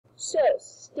So,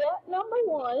 step number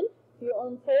one, if you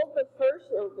unfold the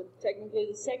first, or technically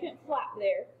the second flap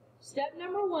there, step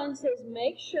number one says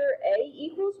make sure A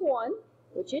equals 1,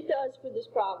 which it does for this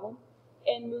problem,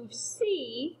 and move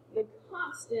C, the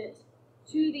constant,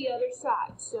 to the other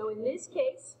side. So in this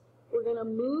case, we're going to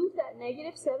move that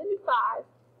negative 75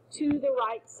 to the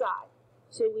right side.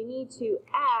 So we need to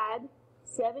add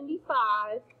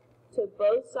 75 to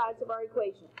both sides of our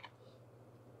equation.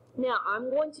 Now, I'm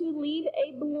going to leave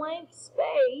a blank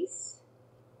space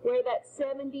where that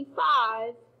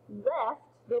 75 left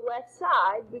the left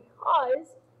side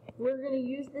because we're going to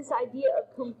use this idea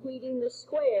of completing the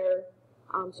square.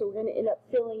 So we're going to end up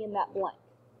filling in that blank.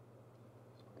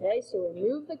 Okay, so we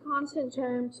move the constant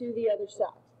term to the other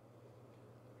side.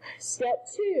 Step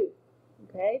 2,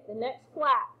 okay, the next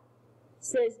flap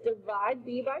says divide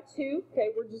b by 2. Okay,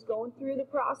 we're just going through the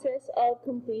process of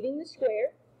completing the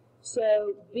square.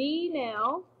 So b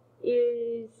now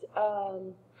is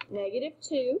negative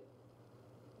 2.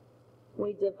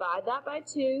 We divide that by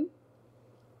 2.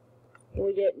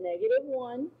 We get negative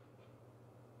 1.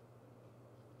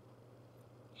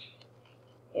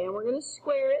 And we're going to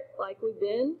square it like we've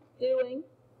been doing.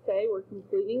 Okay, we're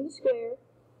completing the square.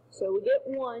 So we get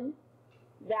 1.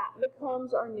 That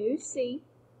becomes our new c.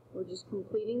 We're just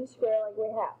completing the square like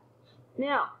we have.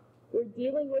 Now, we're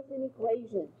dealing with an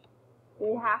equation.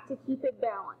 We have to keep it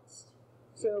balanced.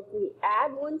 So if we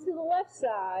add 1 to the left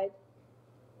side,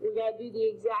 we got to do the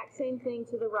exact same thing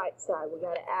to the right side. We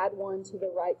got to add 1 to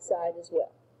the right side as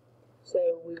well.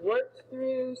 So we worked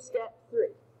through step 3.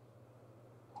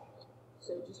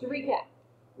 So just to recap,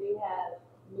 we have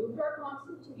moved our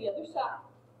constant to the other side.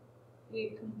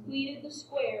 We've completed the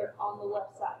square on the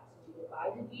left side. So we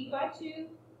divided b by 2,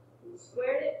 we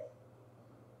squared it,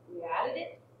 we added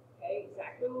it. Okay,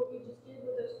 exactly what we just did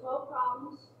with those 12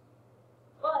 problems.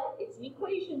 But it's an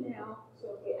equation now,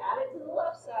 so if we add it to the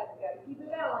left side, we've got to keep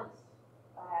it balanced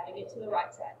by adding it to the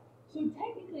right side. So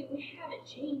technically, we haven't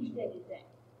changed anything.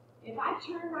 If I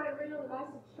turn right around and I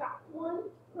subtract 1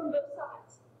 from both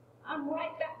sides, I'm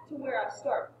right back to where I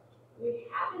started. We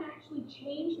haven't actually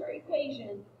changed our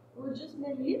equation. We're just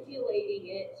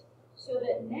manipulating it so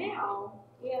that now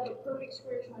we have a perfect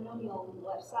square trinomial on the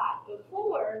left side.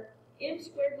 Before, m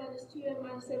squared minus 2m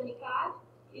minus 75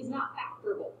 is not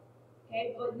factorable.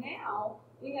 Okay, but now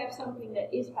we have something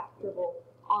that is factorable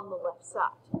on the left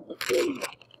side.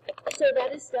 So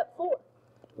that is step 4.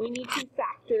 We need to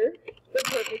factor the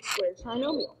perfect square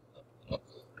trinomial.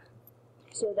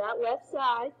 So that left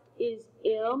side is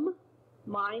m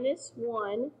minus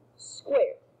 1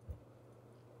 squared.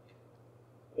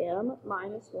 M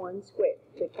minus 1 squared.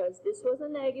 Because this was a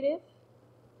negative,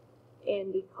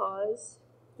 and because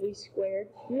we squared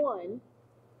 1,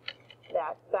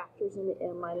 that factors into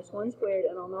m minus 1 squared.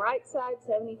 And on the right side,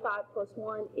 75 plus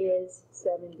 1 is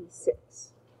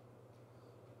 76.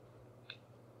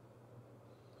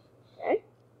 Okay.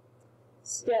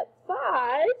 Step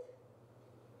 5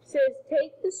 says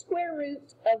take the square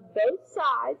root of both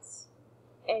sides,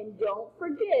 and don't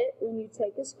forget when you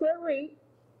take a square root,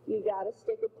 you got to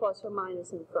stick a plus or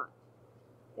minus in front.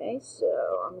 Okay, so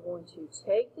I'm going to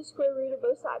take the square root of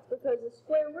both sides because the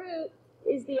square root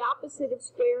is the opposite of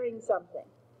squaring something.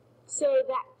 So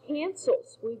that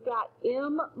cancels. We've got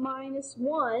m minus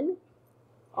 1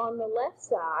 on the left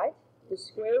side. The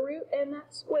square root and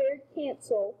that squared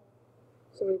cancel.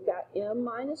 So we've got m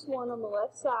minus 1 on the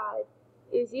left side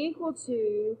is equal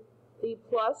to the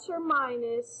plus or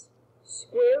minus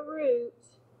square root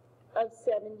of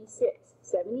 76.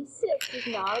 76 is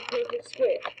not a perfect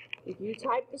square. If you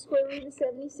type the square root of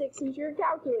 76 into your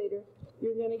calculator,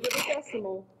 you're going to get a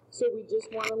decimal, so we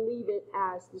just want to leave it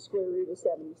as the square root of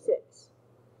 76.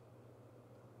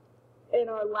 In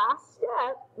our last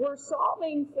step, we're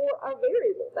solving for a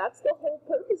variable. That's the whole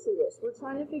purpose of this. We're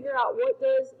trying to figure out what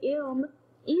does m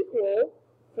equal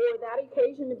for that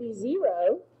equation to be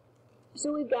 0.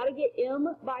 So we've got to get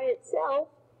m by itself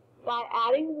by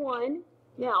adding 1.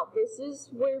 Now, this is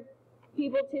where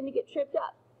people tend to get tripped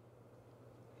up.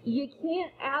 You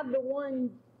can't add the 1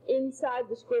 inside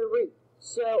the square root.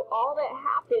 So all that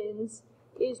happens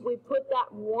is we put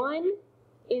that 1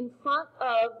 in front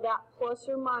of that plus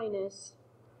or minus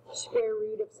square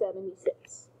root of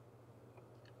 76.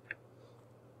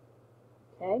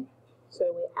 Okay,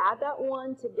 so we add that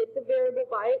 1 to get the variable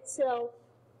by itself,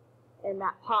 and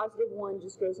that positive 1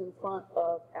 just goes in front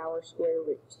of our square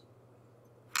root.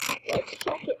 Let's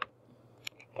check it.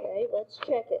 Okay, let's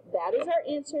check it. That is our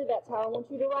answer. That's how I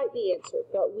want you to write the answer.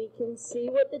 But we can see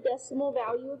what the decimal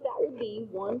value of that would be.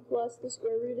 1 plus the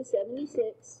square root of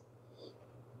 76.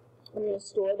 I'm going to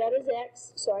store that as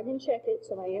x so I can check it.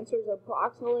 So my answer is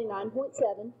approximately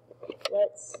 9.7.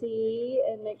 Let's see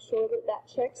and make sure that that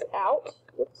checks out.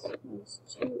 Whoops, minus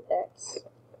 2x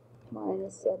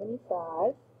minus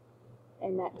 75,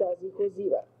 and that does equal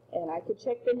 0. And I could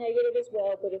check the negative as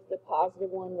well, but if the positive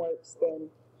one works, then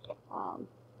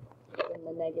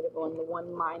the negative one, the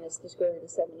 1 minus the square root of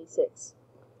 76,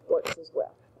 works as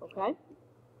well. Okay?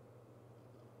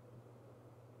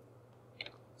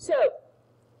 So,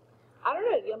 I don't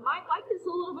know, you might like this a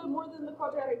little bit more than the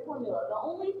quadratic formula. The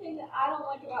only thing that I don't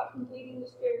like about completing the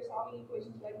square, solving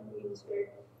equations by completing the square,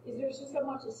 is there's just a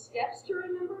bunch of steps to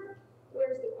remember,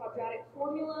 whereas the quadratic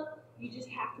formula, you just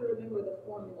have to remember the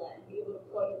formula and be able to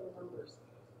plug in the numbers.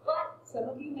 But some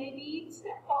of you may be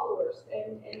step followers,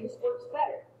 and this works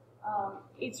better.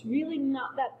 It's really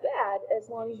not that bad as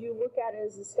long as you look at it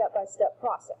as a step-by-step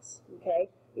process, okay?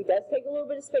 It does take a little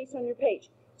bit of space on your page.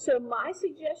 So my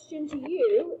suggestion to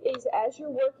you is, as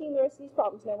you're working the rest of these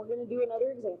problems, now we're going to do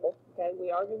another example, okay? We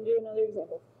are going to do another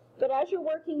example. But as you're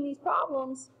working these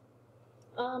problems,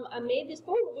 I made this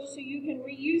foldable so you can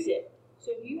reuse it.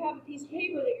 So if you have a piece of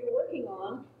paper that you're working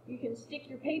on, you can stick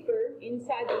your paper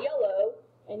inside the yellow,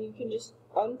 and you can just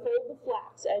unfold the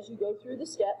flaps as you go through the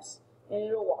steps, and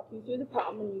it'll walk you through the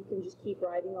problem, and you can just keep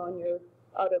writing on your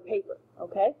other paper,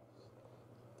 okay?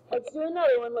 Let's do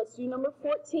another one. Let's do number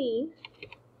 14,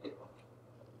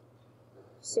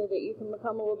 so that you can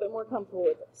become a little bit more comfortable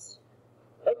with this.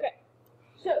 Okay,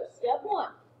 so step 1,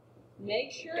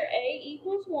 make sure A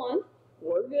equals 1.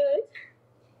 We're good.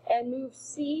 And move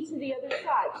C to the other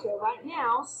side. So right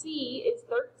now, C is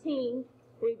 13.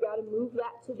 We've got to move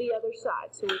that to the other side.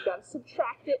 So we've got to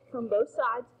subtract it from both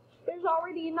sides. There's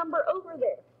already a number over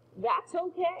there. That's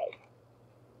okay.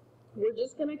 We're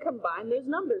just going to combine those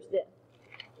numbers then.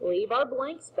 Leave our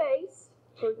blank space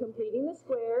for completing the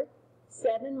square.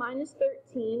 7 minus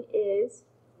 13 is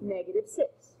negative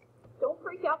 6. Don't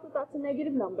freak out that that's a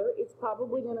negative number. It's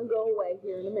probably going to go away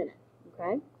here in a minute.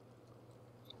 Okay?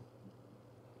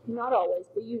 Not always,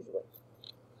 but usually.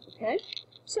 Okay?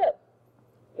 So,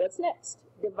 what's next?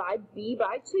 Divide B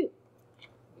by 2.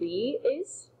 B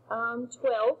is 12.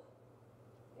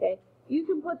 Okay? You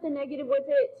can put the negative with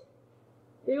it.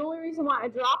 The only reason why I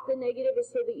dropped the negative is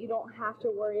so that you don't have to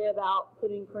worry about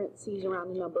putting parentheses around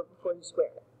the number before you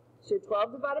square it. So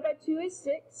 12 divided by 2 is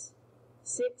 6.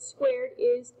 6 squared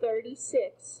is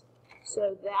 36.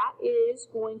 So that is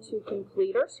going to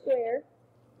complete our square.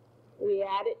 We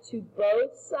add it to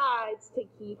both sides to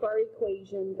keep our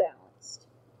equation balanced.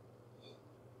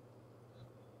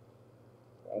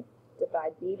 Okay,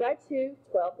 divide B by 2.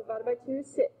 12 divided by 2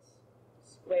 is 6.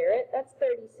 Square it, that's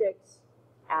 36.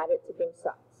 Add it to both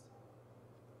sides.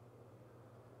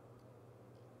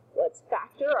 Let's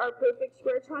factor our perfect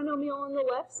square trinomial on the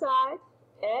left side.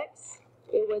 X,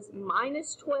 it was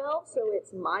minus 12, so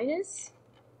it's minus.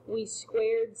 We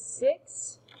squared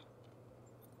 6.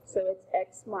 So it's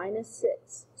x minus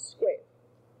 6 squared.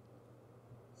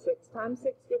 6 times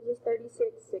 6 gives us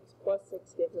 36. 6 plus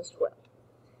 6 gives us 12.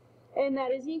 And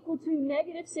that is equal to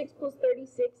negative 6 plus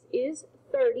 36 is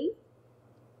 30.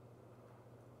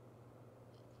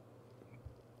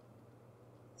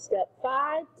 Step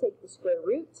 5, take the square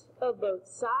root of both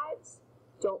sides.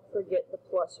 Don't forget the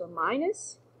plus or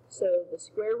minus. So the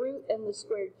square root and the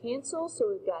squared cancel. So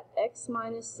we've got x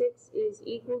minus 6 is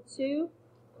equal to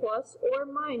plus or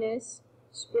minus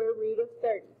square root of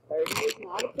 30. 30 is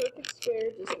not a perfect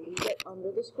square, just leave it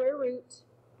under the square root.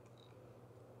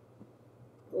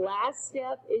 Last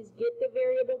step is get the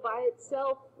variable by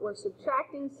itself. We're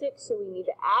subtracting 6, so we need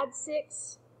to add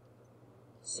 6.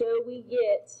 So we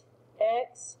get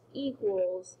x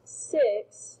equals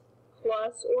 6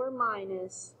 plus or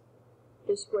minus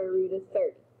the square root of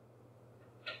 30.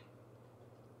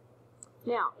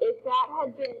 Now, if that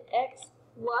had been x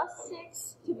plus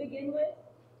 6 to begin with,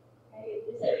 okay, if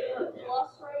this had been a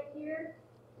plus right here,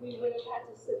 we would have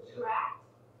had to subtract,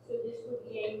 so this would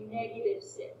be a negative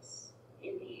 6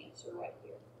 in the answer right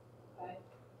here. Okay?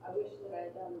 I wish that I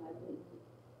had done that.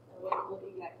 I wasn't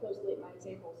looking that closely at my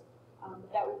examples.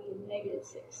 But that would be a negative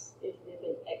 6 if it had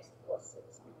been x plus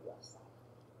 6 on the left side.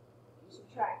 If you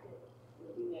subtract it, it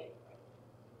would be negative.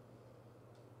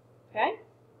 Okay?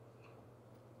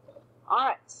 All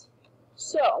right.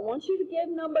 So I want you to give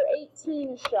number 18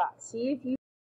 a shot. See if you